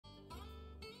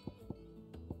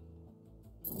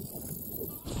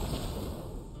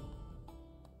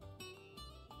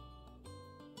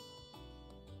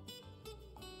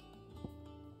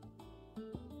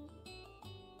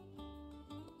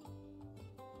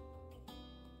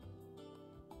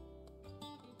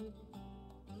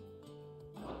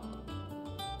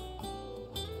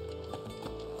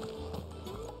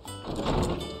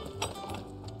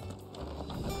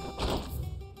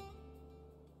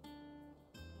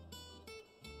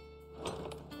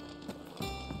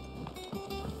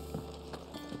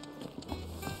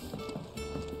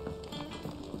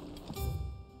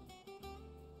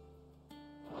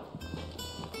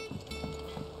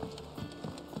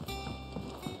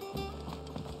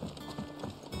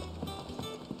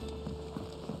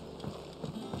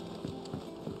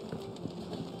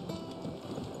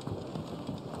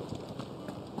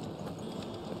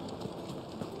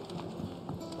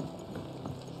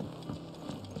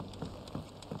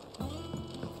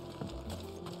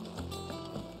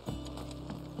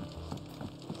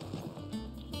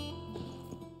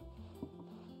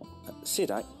Sid,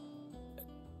 I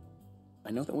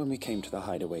know that when we came to the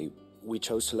hideaway, we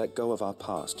chose to let go of our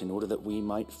past in order that we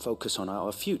might focus on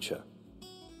our future.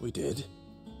 We did?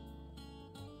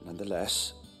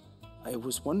 Nonetheless, I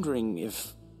was wondering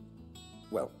if...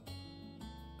 Well,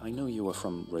 I know you are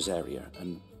from Rosaria,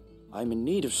 and I'm in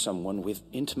need of someone with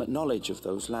intimate knowledge of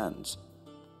those lands.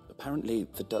 Apparently,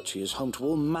 the duchy is home to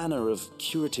all manner of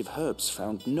curative herbs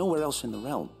found nowhere else in the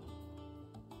realm.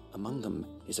 Among them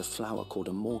is a flower called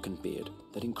a morganbeard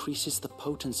that increases the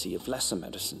potency of lesser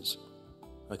medicines.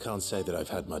 I can't say that I've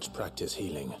had much practice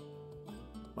healing.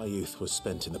 My youth was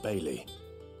spent in the Bailey.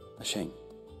 A shame.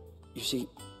 You see,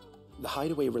 the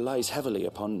hideaway relies heavily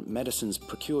upon medicines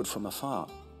procured from afar.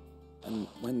 And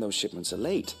when those shipments are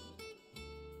late,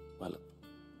 well,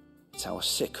 it's our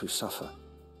sick who suffer.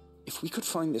 If we could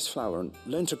find this flower and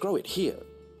learn to grow it here,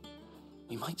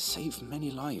 we might save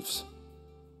many lives.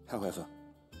 However,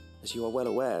 as you are well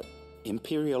aware,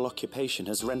 imperial occupation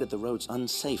has rendered the roads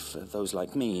unsafe for those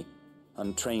like me,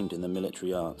 untrained in the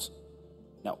military arts.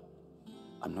 Now,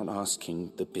 I'm not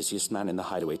asking the busiest man in the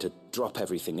hideaway to drop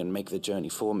everything and make the journey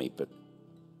for me, but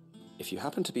if you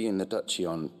happen to be in the duchy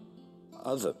on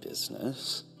other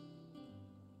business...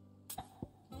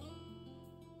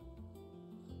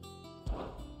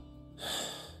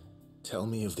 Tell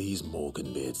me of these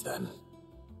morganbeards, then.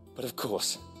 But of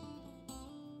course.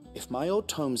 If my old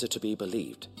tomes are to be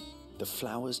believed, the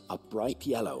flowers are bright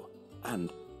yellow and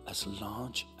as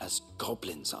large as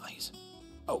goblins' eyes.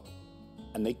 Oh,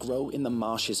 and they grow in the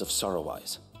marshes of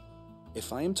Sorrowise.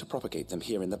 If I am to propagate them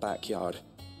here in the backyard,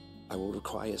 I will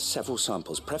require several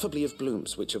samples, preferably of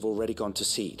blooms which have already gone to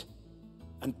seed.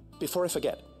 And before I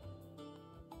forget,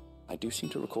 I do seem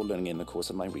to recall learning in the course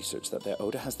of my research that their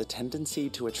odor has the tendency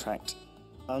to attract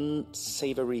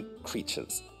unsavory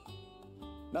creatures.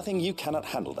 Nothing you cannot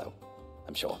handle, though,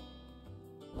 I'm sure.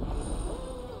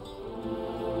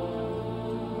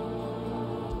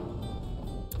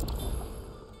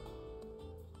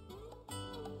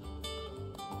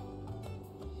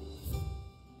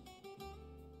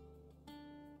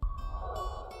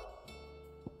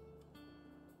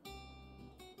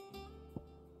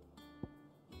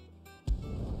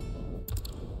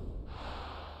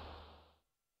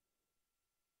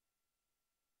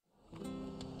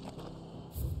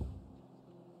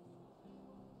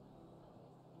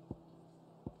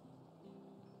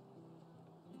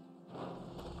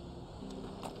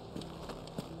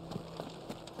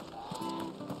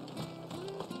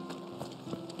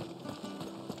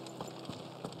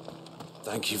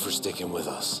 Thank you for sticking with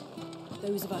us.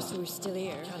 Those of us who are still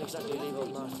here. Can't exactly leave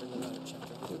old Martha in the lurch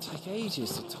after all. It'll take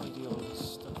ages to tidy all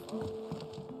this stuff up.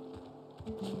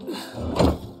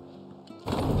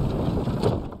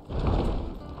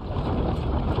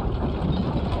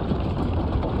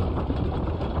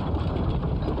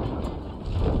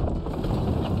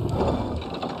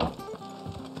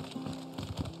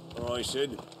 All right,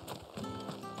 Sid.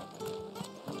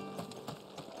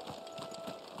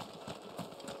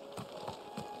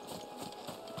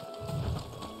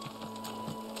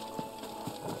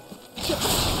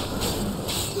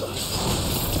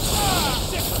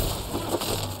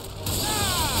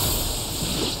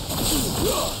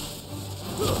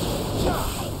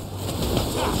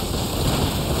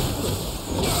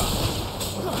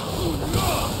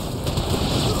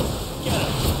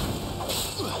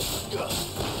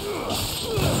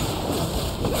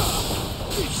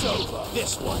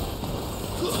 This one.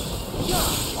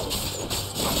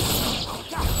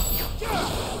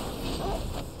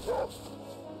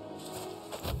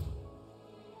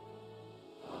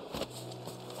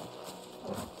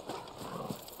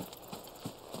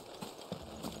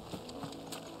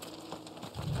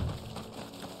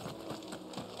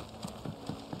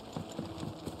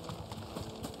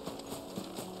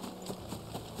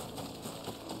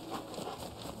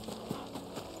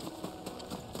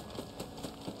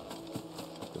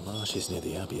 The marshes near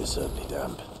the abbey are certainly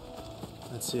damp.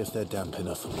 Let's see if they're damp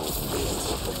enough for morganbeards.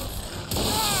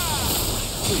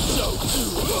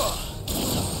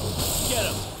 Get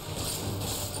him!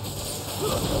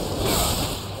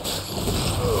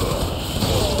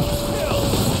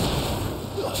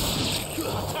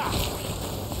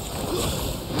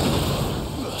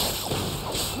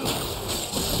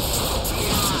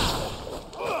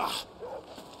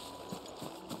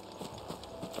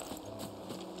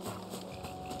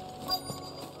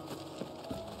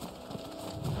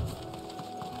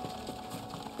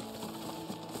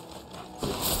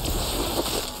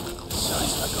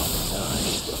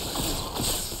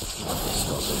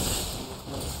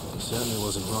 Certainly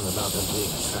wasn't wrong about them being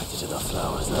attracted to the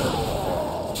flowers, though.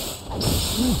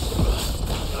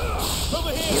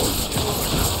 Over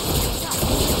here!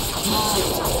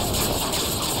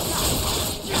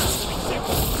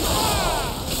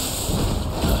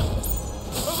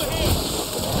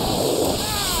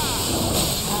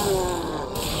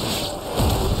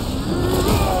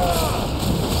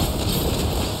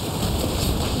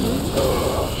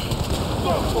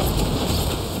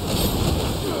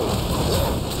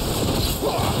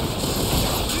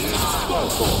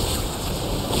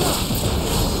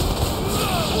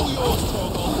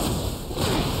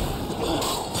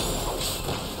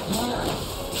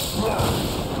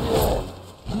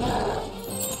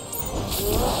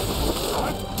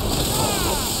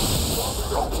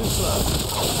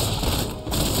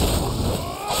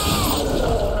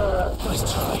 Nice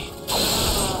try.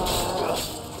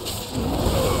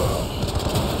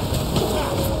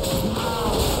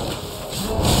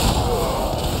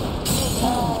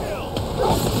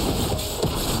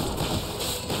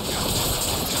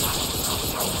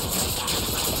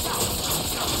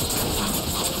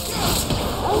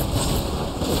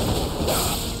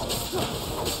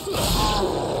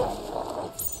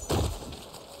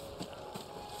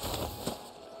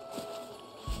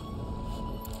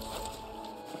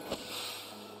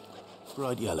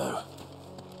 Bright yellow.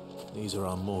 These are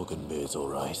our Morgan beards, all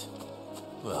right.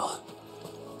 Well,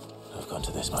 I've gone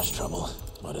to this much trouble.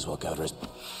 Might as well gather as...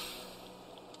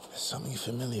 There's something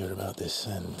familiar about this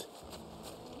scent.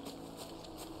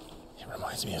 It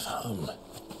reminds me of home.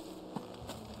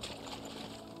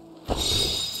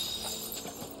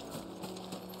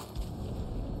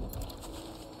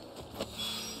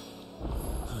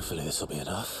 Hopefully this will be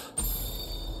enough.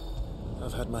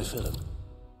 I've had my fill of...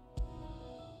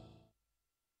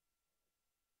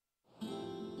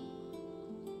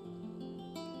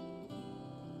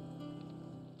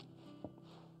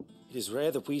 It is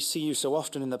rare that we see you so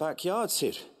often in the backyard,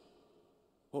 Sid.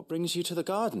 What brings you to the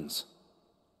gardens?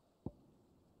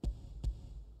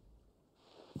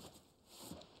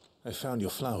 I found your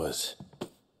flowers.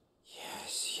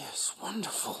 Yes,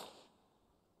 wonderful.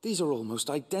 These are almost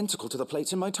identical to the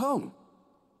plates in my tome.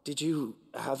 Did you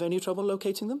have any trouble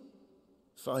locating them?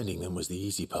 Finding them was the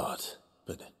easy part,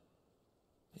 but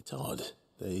it's odd.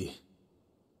 They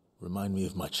remind me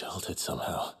of my childhood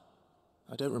somehow.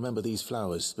 I don't remember these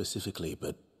flowers specifically,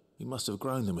 but you must have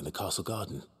grown them in the castle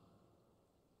garden.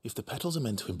 If the petals are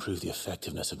meant to improve the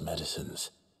effectiveness of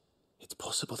medicines, it's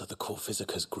possible that the core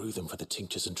physicers grew them for the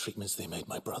tinctures and treatments they made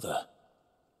my brother.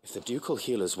 If the ducal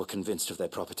healers were convinced of their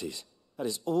properties, that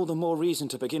is all the more reason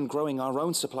to begin growing our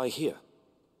own supply here.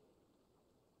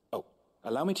 Oh,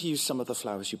 allow me to use some of the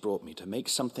flowers you brought me to make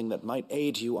something that might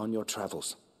aid you on your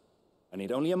travels. I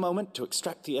need only a moment to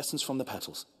extract the essence from the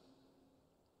petals.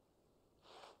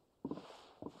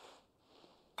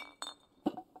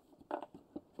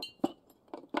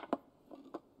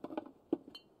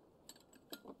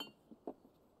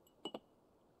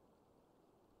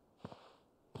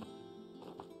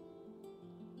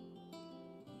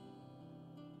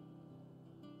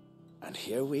 And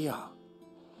here we are,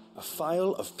 a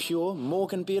phial of pure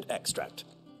Morganbeard extract.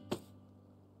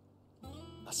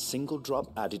 A single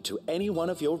drop added to any one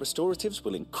of your restoratives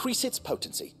will increase its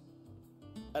potency.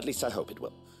 At least I hope it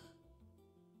will.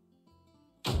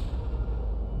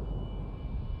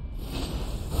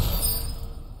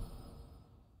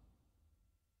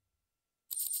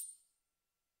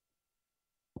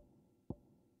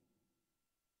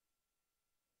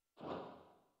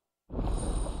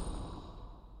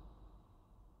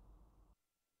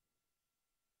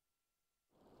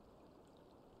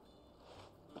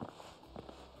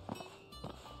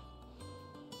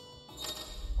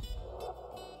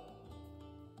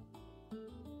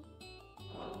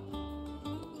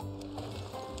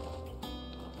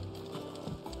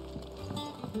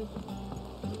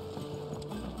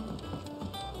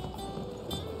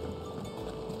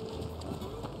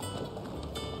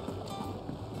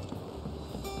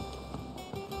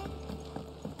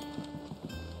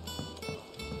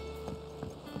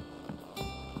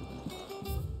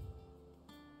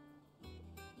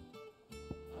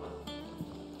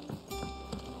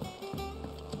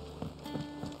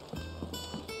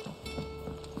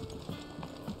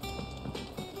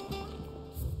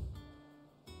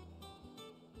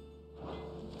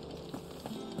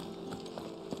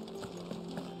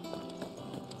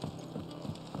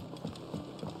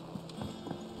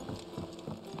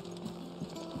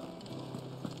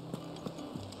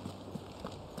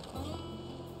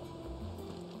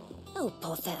 Oh,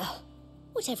 bother.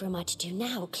 Whatever am I to do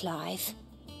now, Clive?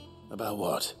 About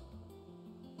what?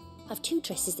 I've 2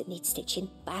 dresses that need stitching,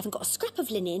 but I haven't got a scrap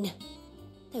of linen.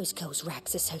 Those girls'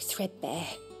 rags are so threadbare.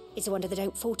 It's a wonder they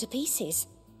don't fall to pieces.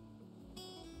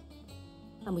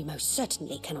 And we most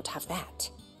certainly cannot have that.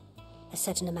 A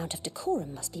certain amount of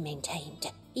decorum must be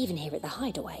maintained, even here at the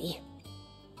hideaway.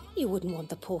 You wouldn't want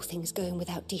the poor things going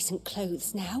without decent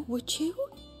clothes now, would you?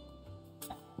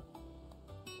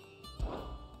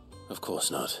 Of course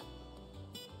not.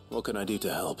 What can I do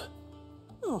to help?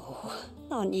 Oh,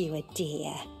 aren't you a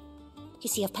dear? You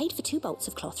see, I've paid for 2 bolts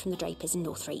of cloth from the drapers in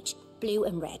Northreach, blue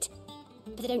and red.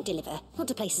 But they don't deliver, not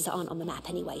to places that aren't on the map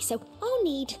anyway, so I'll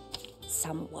need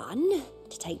someone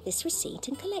to take this receipt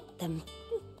and collect them.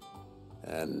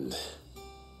 And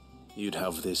you'd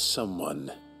have this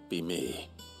someone be me?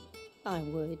 I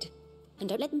would. And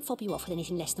don't let them fob you off with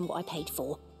anything less than what I paid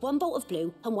for. 1 bolt of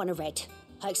blue and 1 of red.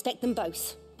 I expect them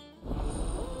both.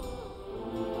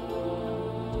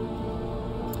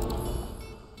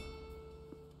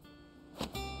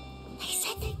 They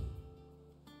said they...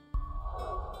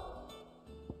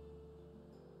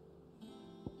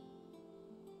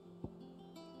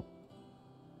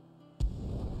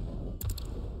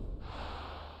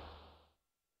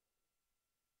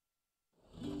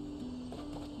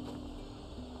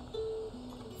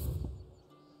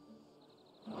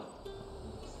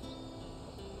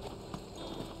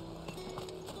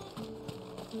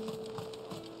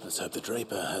 Let's hope the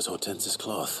draper has Hortense's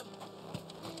cloth.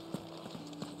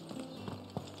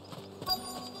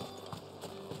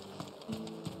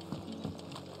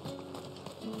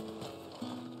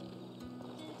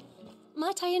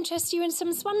 Might I interest you in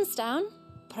some swansdown?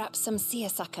 Perhaps some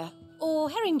seersucker or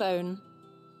herringbone?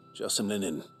 Just some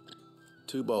linen.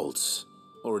 2 bolts,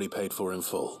 already paid for in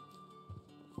full.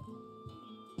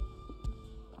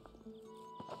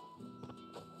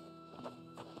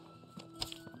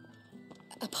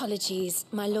 Apologies,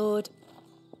 my lord,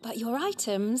 but your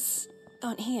items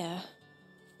aren't here.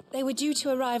 They were due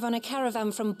to arrive on a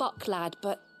caravan from Bocklad,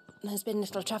 but there's been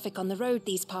little traffic on the road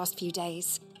these past few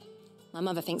days. My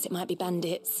mother thinks it might be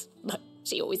bandits, but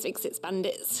she always thinks it's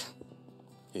bandits.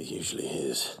 It usually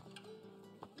is.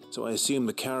 So I assume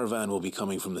the caravan will be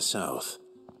coming from the south.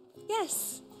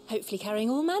 Yes, hopefully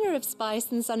carrying all manner of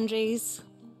spice and sundries.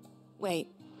 Wait,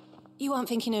 you aren't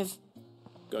thinking of...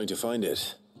 Going to find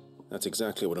it. That's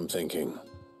exactly what I'm thinking.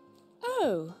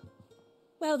 Oh,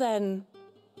 well then,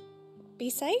 be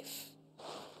safe.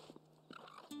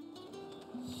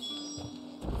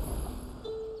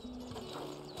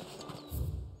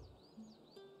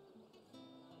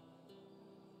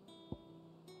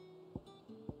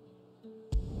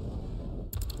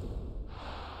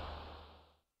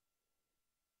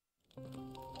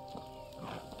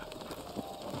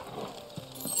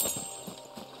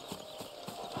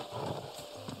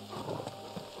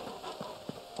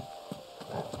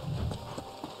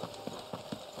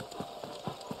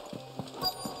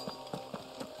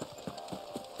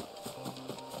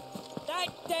 That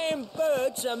damn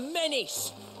bird's a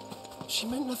menace. She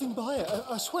meant nothing by it,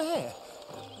 I swear.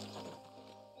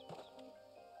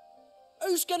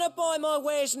 Who's gonna buy my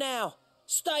wares now?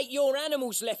 State your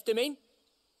animals left them in.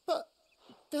 But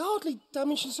they hardly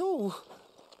damaged us all.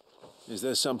 Is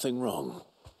there something wrong?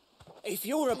 If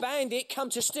you're a bandit come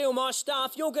to steal my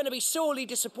stuff, you're gonna be sorely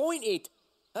disappointed.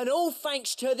 And all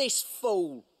thanks to this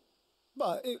fool.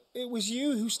 But it was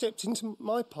you who stepped into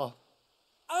my path.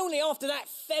 Only after that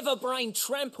featherbrain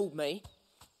trampled me.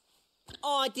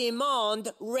 I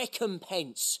demand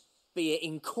recompense, be it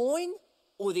in coin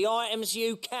or the items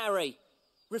you carry.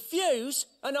 Refuse,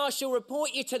 and I shall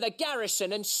report you to the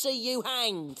garrison and see you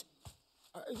hanged.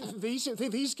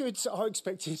 These goods are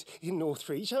expected in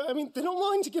Northreach. I mean, they're not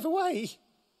mine to give away.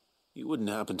 You wouldn't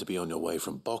happen to be on your way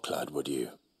from Bocklad, would you?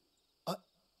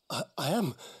 I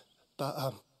am,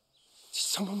 but did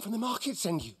someone from the market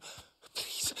send you?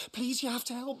 Please, you have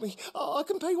to help me. I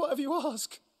can pay whatever you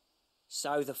ask.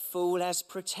 So the fool has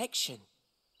protection.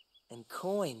 And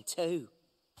coin, too.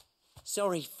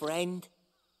 Sorry, friend,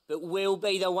 but we'll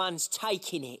be the ones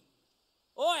taking it.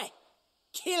 Oi!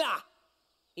 Killer!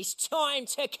 It's time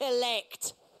to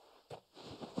collect.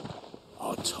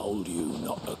 I told you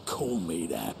not to call me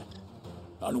that.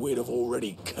 And we'd have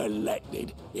already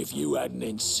collected if you hadn't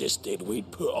insisted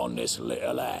we'd put on this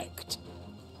little act.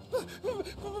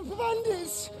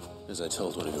 Bandits! As I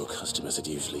told one of your customers, it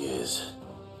usually is.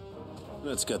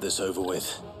 Let's get this over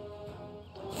with.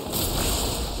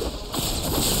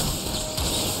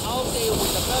 I'll deal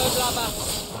with the bird lover.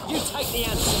 You take the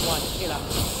handsome one, killer.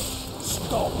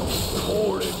 Stop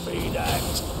calling me that.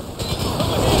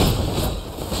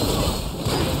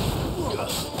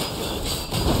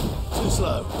 Too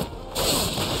slow.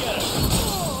 Get him.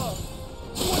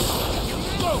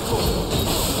 Local.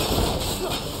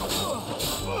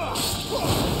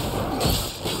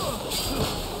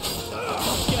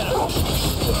 Get him.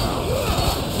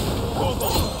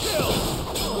 Kill.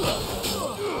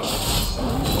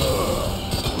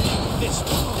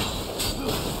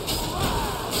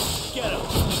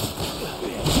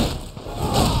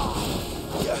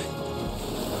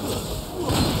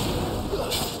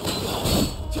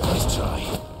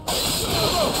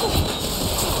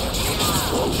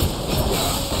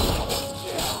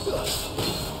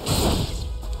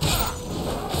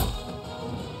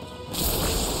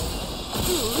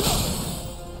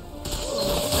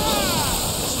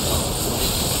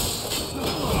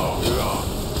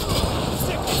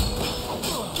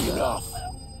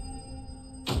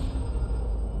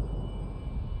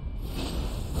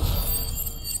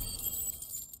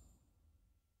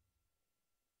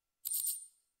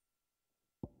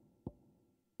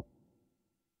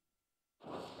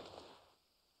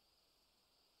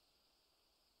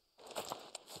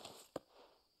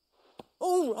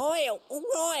 All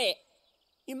right.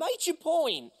 You made your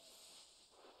point.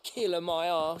 Killer my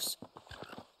arse.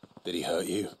 Did he hurt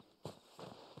you?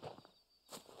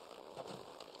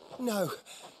 No,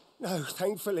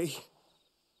 thankfully.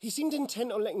 He seemed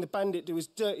intent on letting the bandit do his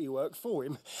dirty work for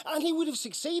him, and he would have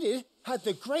succeeded had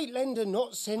the great lender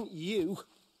not sent you.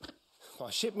 My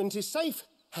shipment is safe,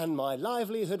 and my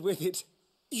livelihood with it.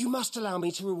 You must allow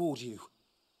me to reward you.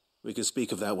 We can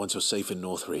speak of that once you're safe in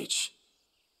Northreach.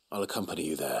 I'll accompany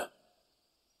you there.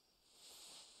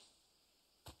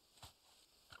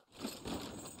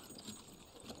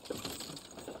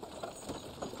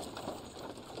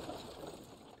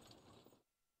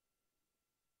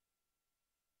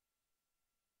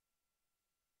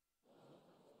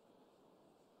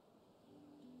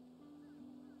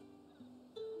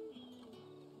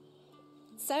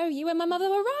 So you and my mother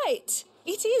were right.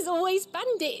 It is always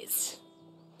bandits.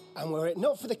 And were it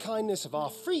not for the kindness of our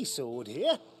free sword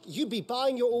here, you'd be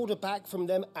buying your order back from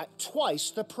them at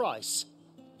twice the price.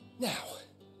 Now,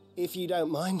 if you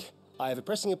don't mind, I have a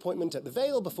pressing appointment at the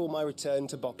Vale before my return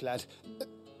to Bocklad.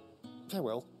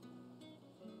 Farewell.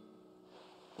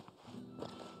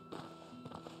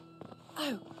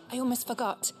 Oh, I almost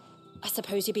forgot. I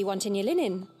suppose you'll be wanting your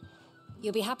linen.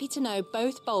 You'll be happy to know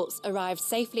both bolts arrived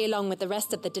safely along with the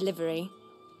rest of the delivery.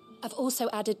 I've also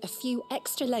added a few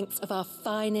extra lengths of our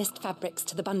finest fabrics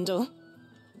to the bundle.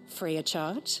 Free of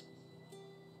charge.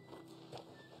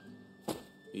 Are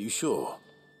you sure?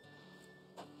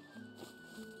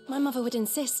 My mother would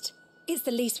insist. It's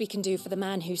the least we can do for the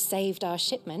man who saved our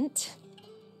shipment.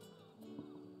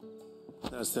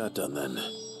 That's that done then.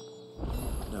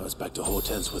 Now it's back to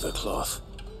Hortense with her cloth.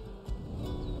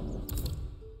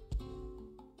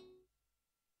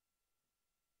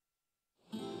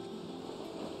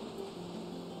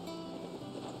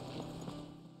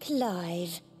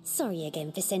 Clive, sorry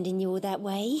again for sending you all that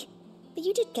way. But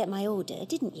you did get my order,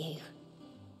 didn't you?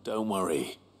 Don't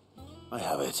worry. I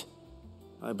have it.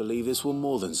 I believe this will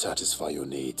more than satisfy your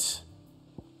needs.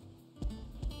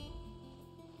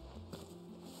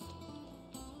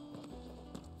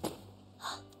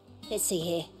 Let's see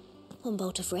here. One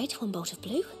bolt of red, one bolt of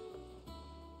blue.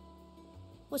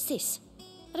 What's this?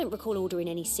 I don't recall ordering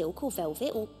any silk or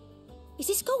velvet or... Is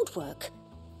this gold work?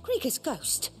 Krieger's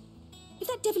ghost. If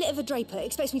that devilet of a draper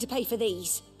expects me to pay for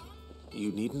these...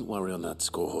 You needn't worry on that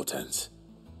score, Hortense.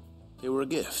 They were a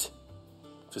gift.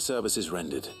 For services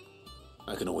rendered.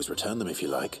 I can always return them if you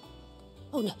like.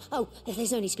 Oh, no. Oh,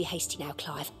 there's no need to be hasty now,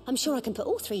 Clive. I'm sure I can put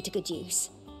all three to good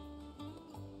use.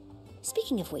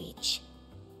 Speaking of which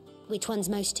one's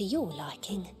most to your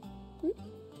liking?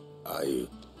 I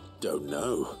don't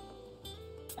know.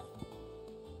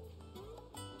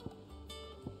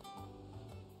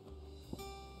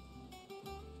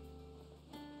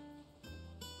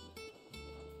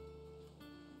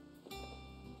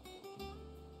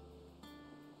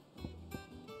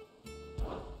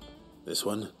 This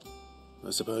one, I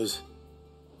suppose.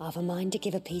 I've a mind to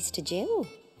give a piece to Jill.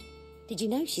 Did you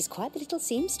know she's quite the little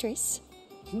seamstress?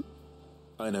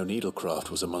 I know needlecraft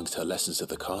was amongst her lessons at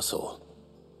the castle.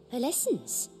 Her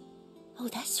lessons? Oh,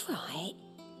 that's right.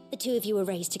 The two of you were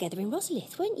raised together in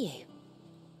Rosalith, weren't you?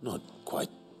 Not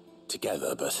quite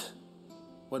together, but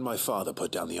when my father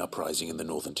put down the uprising in the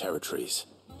Northern Territories,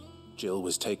 Jill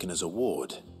was taken as a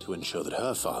ward to ensure that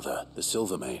her father, the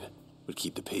Silvermane, would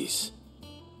keep the peace.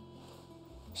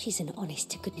 She's an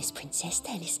honest-to-goodness princess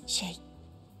then, isn't she?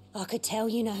 I could tell,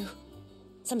 you know.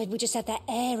 Some people just have that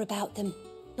air about them.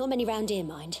 Not many round here,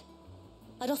 mind.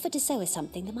 I'd offered to sew her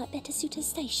something that might better suit her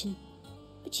station.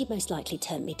 But she'd most likely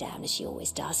turn me down, as she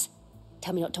always does.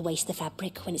 Tell me not to waste the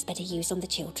fabric when it's better used on the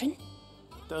children.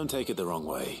 Don't take it the wrong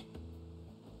way.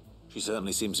 She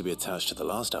certainly seems to be attached to the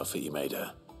last outfit you made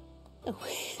her.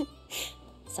 Oh,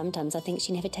 sometimes I think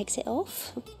she never takes it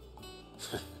off.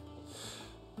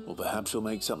 Or perhaps she'll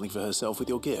make something for herself with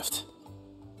your gift.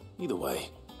 Either way,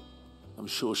 I'm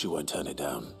sure she won't turn it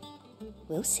down.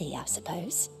 We'll see, I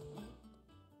suppose.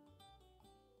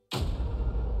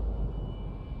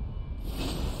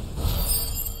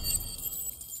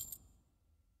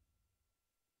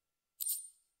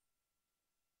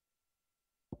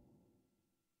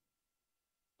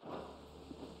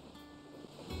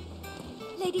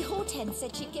 Lady Hortense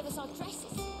said she'd give us our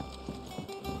dresses.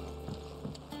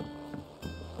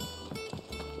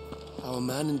 Our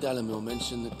man in Dalamil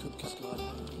mentioned that Cook Cascade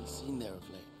hadn't been seen there of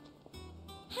late.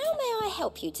 How may I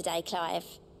help you today, Clive?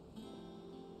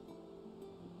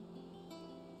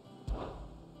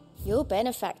 Your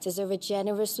benefactors are a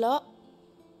generous lot.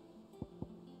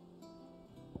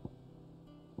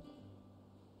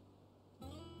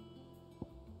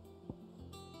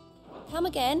 Come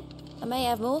again. I may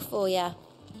have more for you.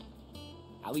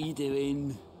 How are you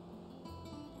doing?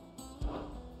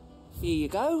 Here you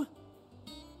go.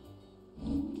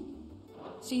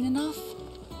 Seen enough?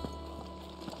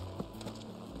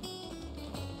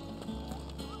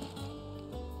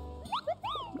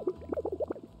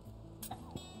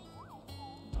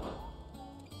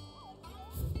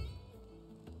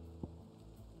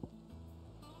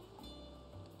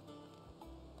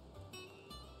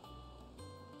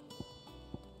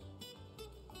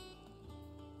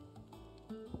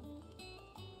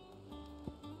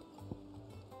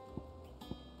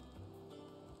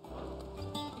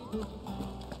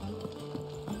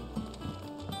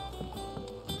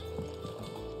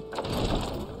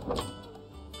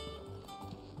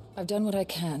 I've done what I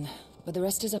can, but the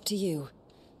rest is up to you.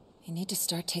 You need to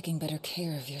start taking better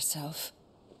care of yourself.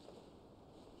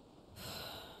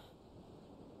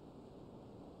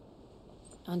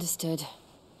 Understood.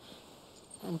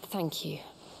 And thank you.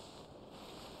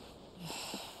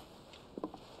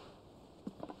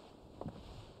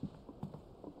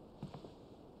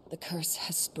 The curse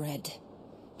has spread.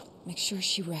 Make sure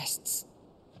she rests.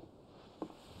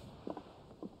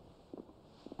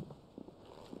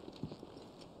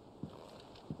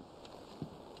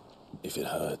 If it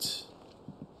hurts,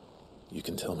 you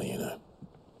can tell me,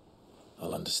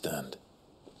 I'll understand.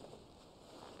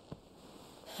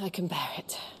 I can bear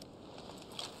it.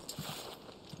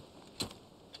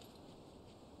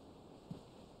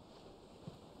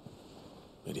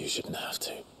 But you shouldn't have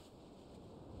to.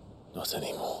 Not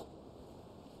anymore.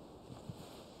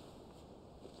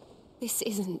 This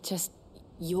isn't just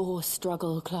your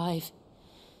struggle, Clive.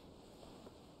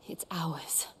 It's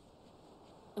ours.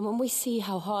 And when we see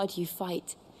how hard you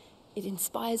fight, it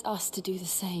inspires us to do the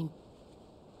same.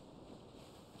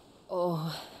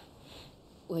 Or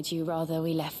would you rather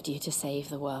we left you to save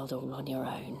the world all on your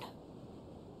own?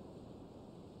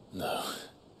 No.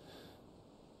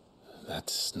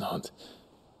 That's not...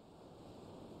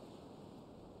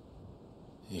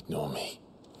 Ignore me.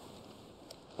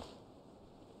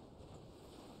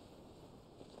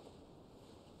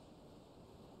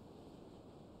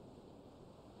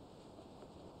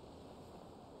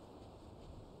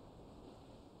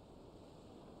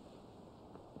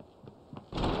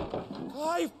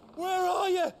 Clive, where are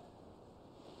you?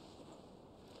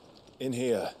 In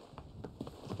here.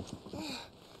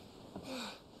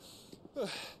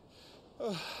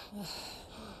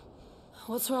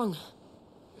 What's wrong?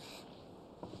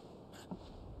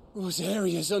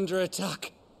 Rosaria's under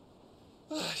attack.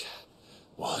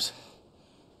 What?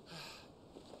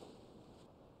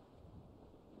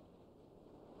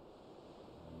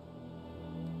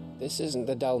 This isn't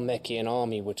the Dalmekian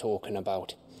army we're talking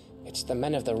about. It's the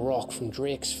men of the Rock from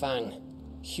Drake's Fang.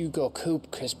 Hugo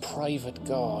Kupka's private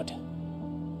guard.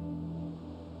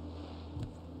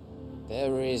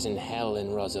 There he is in hell in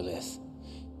Rosalith,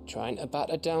 trying to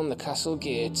batter down the castle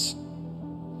gates.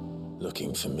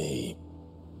 Looking for me.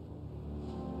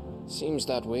 Seems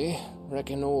that way.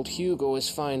 Reckon old Hugo has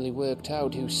finally worked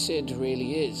out who Sid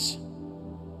really is.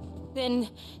 Then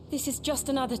this is just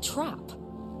another trap.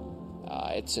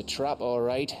 Ah, it's a trap, all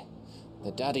right.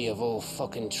 The daddy of all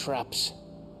fucking traps.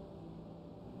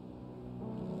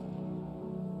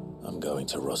 I'm going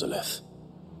to Rosalith.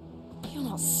 You're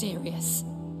not serious.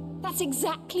 That's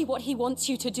exactly what he wants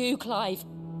you to do, Clive.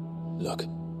 Look,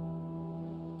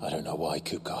 I don't know why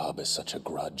Kupka harbors such a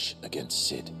grudge against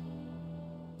Sid.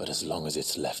 But as long as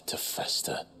it's left to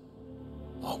fester,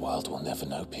 our world will never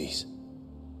know peace.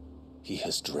 He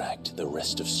has dragged the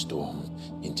rest of Storm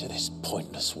into this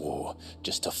pointless war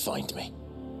just to find me.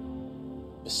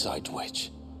 Besides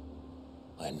which,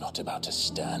 I am not about to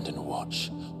stand and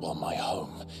watch while my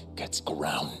home gets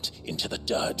ground into the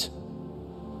dirt.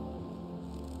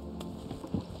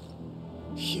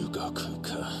 Hugo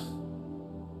Kupka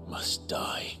must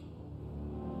die.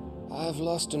 I've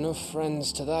lost enough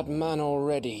friends to that man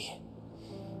already.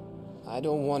 I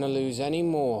don't want to lose any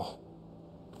more.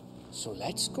 So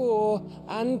let's go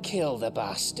and kill the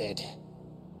bastard.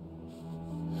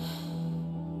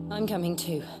 I'm coming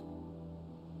too.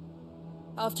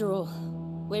 After all,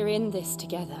 we're in this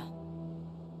together.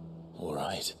 All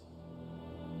right.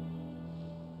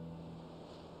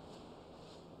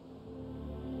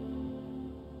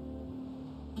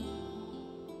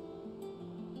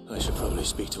 I should probably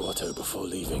speak to Otto before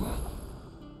leaving.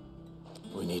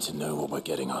 We need to know what we're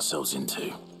getting ourselves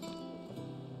into.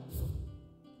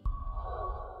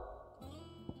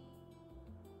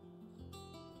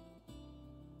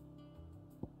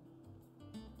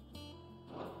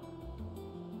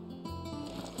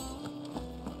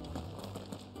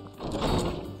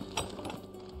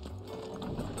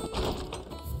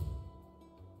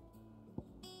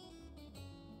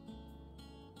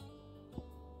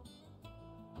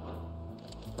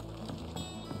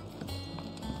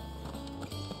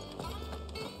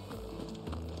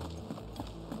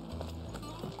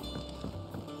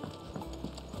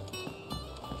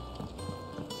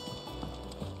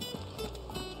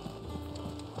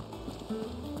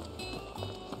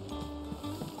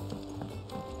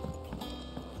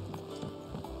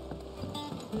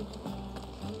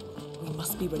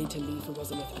 must be ready to leave for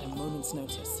Rosalith at a moment's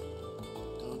notice.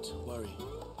 Don't worry.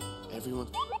 Everyone...